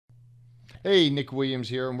Hey, Nick Williams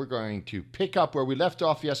here, and we're going to pick up where we left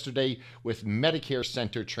off yesterday with Medicare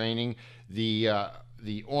Center training, the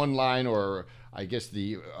online, or I guess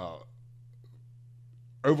the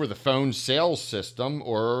over the phone sales system,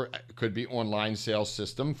 or it could be online sales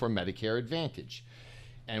system for Medicare Advantage.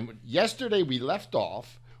 And yesterday we left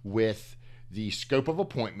off with the scope of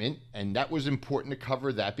appointment, and that was important to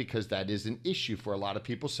cover that because that is an issue for a lot of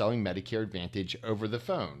people selling Medicare Advantage over the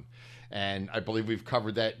phone. And I believe we've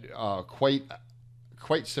covered that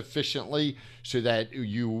quite sufficiently so that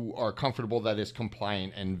you are comfortable that it's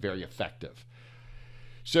compliant and very effective.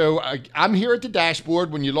 So I'm here at the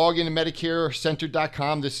dashboard. When you log into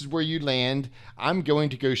MedicareCenter.com, this is where you land. I'm going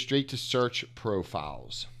to go straight to search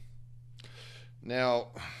profiles. Now,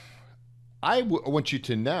 I want you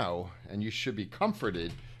to know, and you should be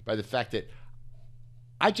comforted by the fact that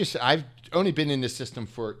I've only been in this system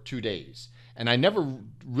for 2 days, and I never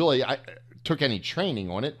really took any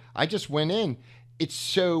training on it. I just went in. It's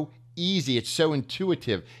so easy. It's so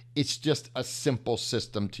intuitive. It's just a simple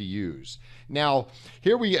system to use. Now,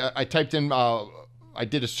 here I typed in, I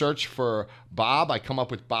did a search for Bob. I come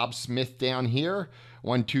up with Bob Smith down here,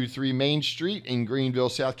 123 Main Street in Greenville,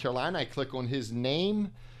 South Carolina. I click on his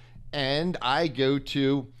name, and I go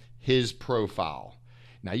to his profile.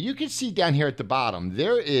 Now, you can see down here at the bottom,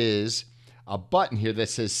 there is a button here that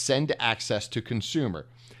says Send Access to Consumer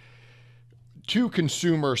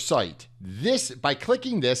Site. By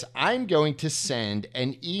clicking this, I'm going to send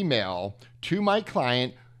an email to my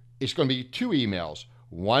client. It's going to be 2 emails.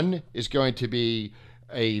 One is going to be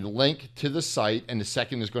a link to the site, and the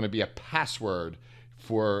second is going to be a password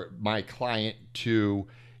for my client to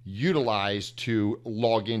utilize to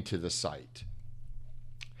log into the site.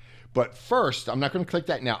 But first, I'm not going to click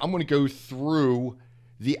that now. I'm going to go through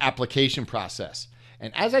the application process.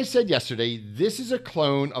 And as I said yesterday, this is a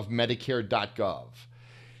clone of Medicare.gov.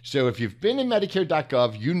 So if you've been in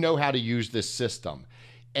Medicare.gov, you know how to use this system.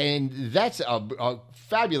 And that's a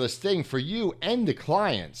fabulous thing for you and the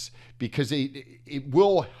clients because it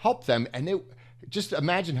will help them. And just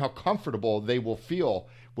imagine how comfortable they will feel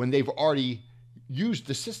when they've already used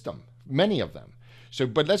the system, many of them.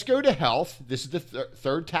 But let's go to health. This is the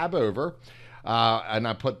third tab over. And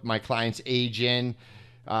I put my client's age in.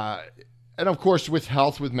 And of course, with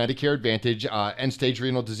health, with Medicare Advantage, end-stage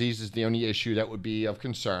renal disease is the only issue that would be of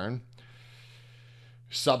concern.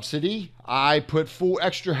 Subsidy, I put full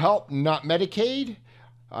extra help, not Medicaid.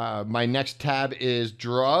 My next tab is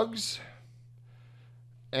drugs.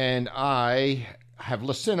 And I have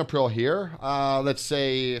lisinopril here. Let's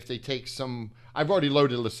say if they take some, I've already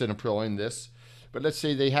loaded lisinopril in this, but let's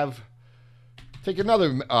say they take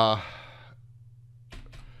another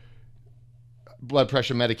blood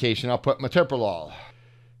pressure medication. I'll put metoprolol.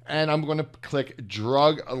 And I'm going to click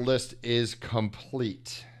drug list is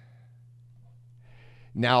complete.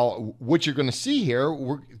 Now, what you're going to see here,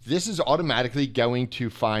 this is automatically going to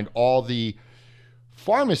find all the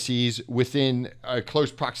pharmacies within a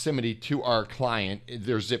close proximity to our client,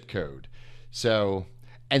 their zip code. So,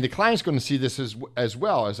 and the client's going to see this as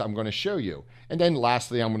well as I'm going to show you. And then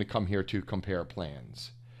lastly, I'm going to come here to compare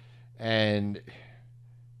plans. And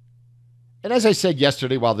as I said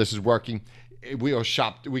yesterday, while this is working, we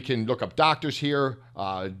can look up doctors here,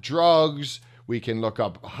 drugs, we can look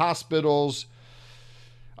up hospitals.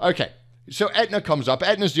 Okay, so Aetna comes up.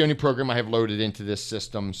 Aetna is the only program I have loaded into this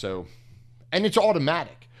system. And it's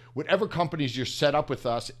automatic. Whatever companies you're set up with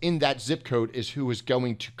us in that zip code is who is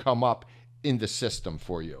going to come up in the system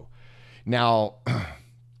for you. Now,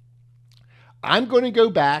 I'm going to go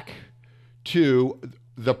back to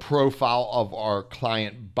the profile of our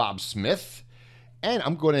client, Bob Smith, and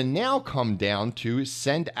I'm going to now come down to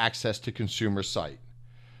Send Access to Consumer Site.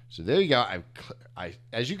 So there you go.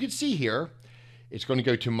 As you can see here, it's going to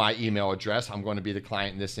go to my email address. I'm going to be the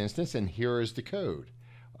client in this instance, and here is the code.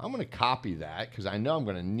 I'm going to copy that because I know I'm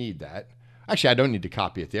going to need that. Actually, I don't need to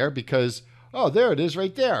copy it there because, oh, there it is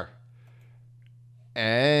right there.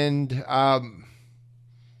 And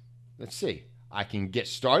let's see. I can get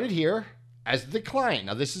started here as the client.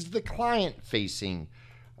 Now, this is the client-facing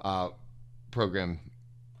program,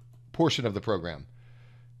 portion of the program.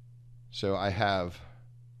 So I have...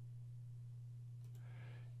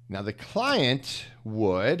 Now, the client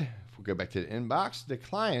would, if we go back to the inbox, the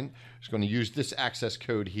client is going to use this access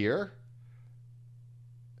code here.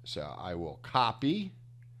 So I will copy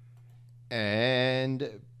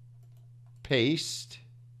and paste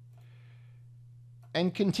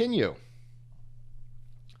and continue.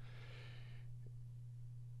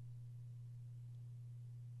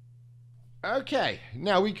 Okay,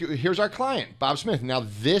 now here's our client, Bob Smith. Now,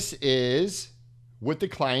 this is what the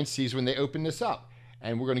client sees when they open this up.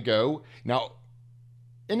 And we're going to go. Now,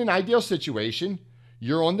 in an ideal situation,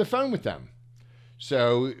 you're on the phone with them.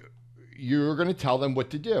 So you're going to tell them what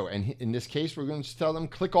to do. And in this case, we're going to tell them,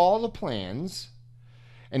 click all the plans.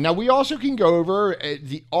 And now we also can go over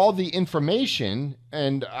all the information,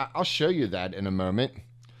 and I'll show you that in a moment,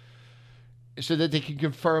 so that they can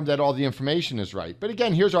confirm that all the information is right. But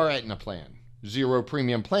again, here's our Aetna plan. 0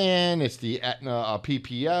 premium plan. It's the Aetna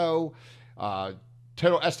PPO.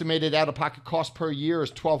 Total estimated out-of-pocket cost per year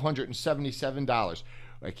is $1,277.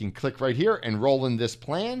 I can click right here, enroll in this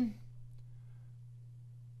plan.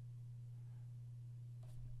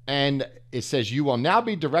 And it says you will now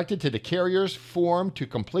be directed to the carrier's form to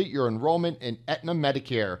complete your enrollment in Aetna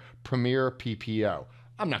Medicare Premier PPO.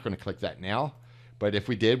 I'm not going to click that now, but if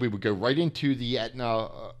we did, we would go right into the Aetna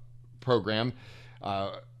program,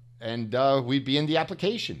 and we'd be in the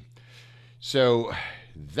application. So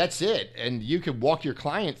that's it. And you can walk your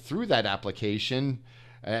client through that application,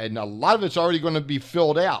 and a lot of it's already going to be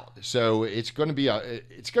filled out. So it's going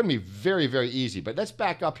to be very, very easy. But let's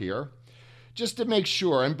back up here just to make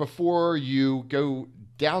sure. And before you go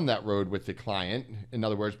down that road with the client, in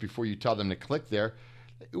other words, before you tell them to click there,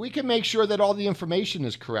 we can make sure that all the information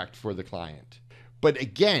is correct for the client. But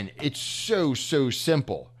again, it's so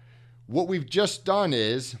simple. What we've just done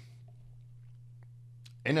is,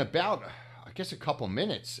 in about, I guess,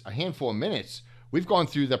 a handful of minutes, we've gone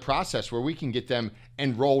through the process where we can get them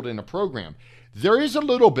enrolled in a program. There is a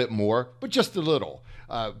little bit more, but just a little.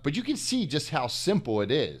 But you can see just how simple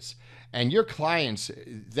it is. And your clients,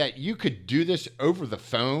 that you could do this over the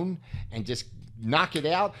phone and just knock it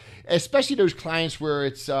out, especially those clients where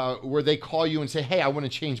it's where they call you and say, hey, I want to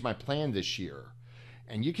change my plan this year.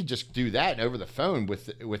 And you can just do that over the phone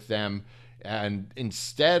with them. And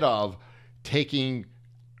instead of taking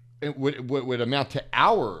what would amount to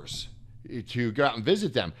hours to go out and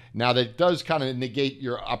visit them. Now, that does kind of negate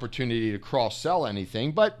your opportunity to cross-sell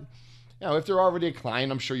anything, but if they're already a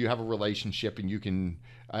client, I'm sure you have a relationship and you can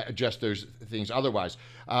adjust those things otherwise,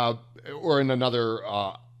 or in another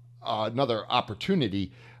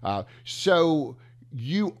opportunity. So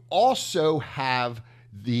you also have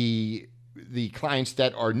the clients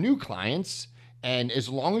that are new clients, and as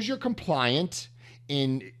long as you're compliant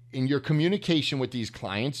in your communication with these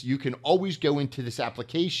clients, you can always go into this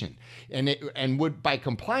application. And by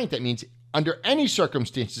compliant, that means under any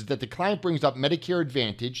circumstances that the client brings up Medicare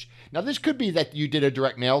Advantage. Now, this could be that you did a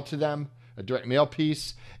direct mail to them, a direct mail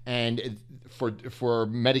piece, and for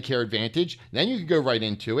Medicare Advantage, then you can go right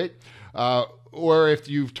into it. Or if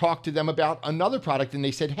you've talked to them about another product and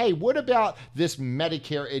they said, hey, what about this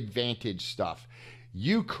Medicare Advantage stuff?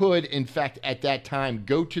 You could, in fact, at that time,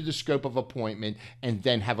 go to the scope of appointment and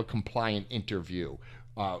then have a compliant interview,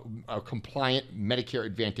 a compliant Medicare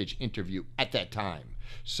Advantage interview at that time.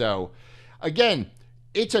 So, again,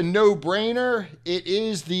 it's a no-brainer. It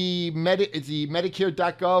is the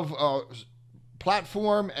Medicare.gov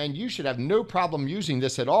platform, and you should have no problem using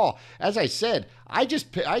this at all. As I said, I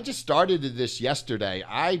just started this yesterday.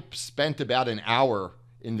 I spent about an hour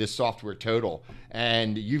in this software total,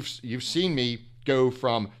 and you've seen me go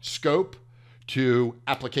from scope to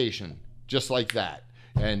application, just like that.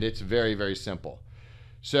 And it's very, very simple.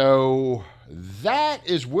 So that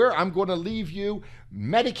is where I'm going to leave you.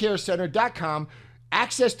 MedicareCenter.com.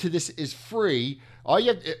 Access to this is free. All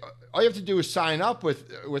you have to do is sign up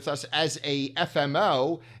with us as a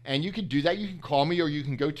FMO, and you can do that. You can call me, or you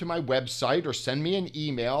can go to my website, or send me an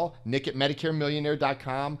email,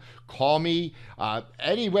 nick@MedicareMillionaire.com. Call me.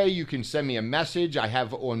 Any way you can send me a message. I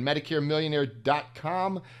have on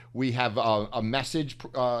MedicareMillionaire.com, we have a message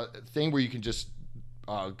thing where you can just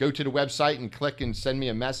go to the website and click and send me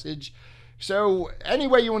a message. So any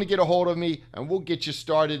way you want to get a hold of me, and we'll get you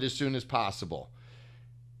started as soon as possible.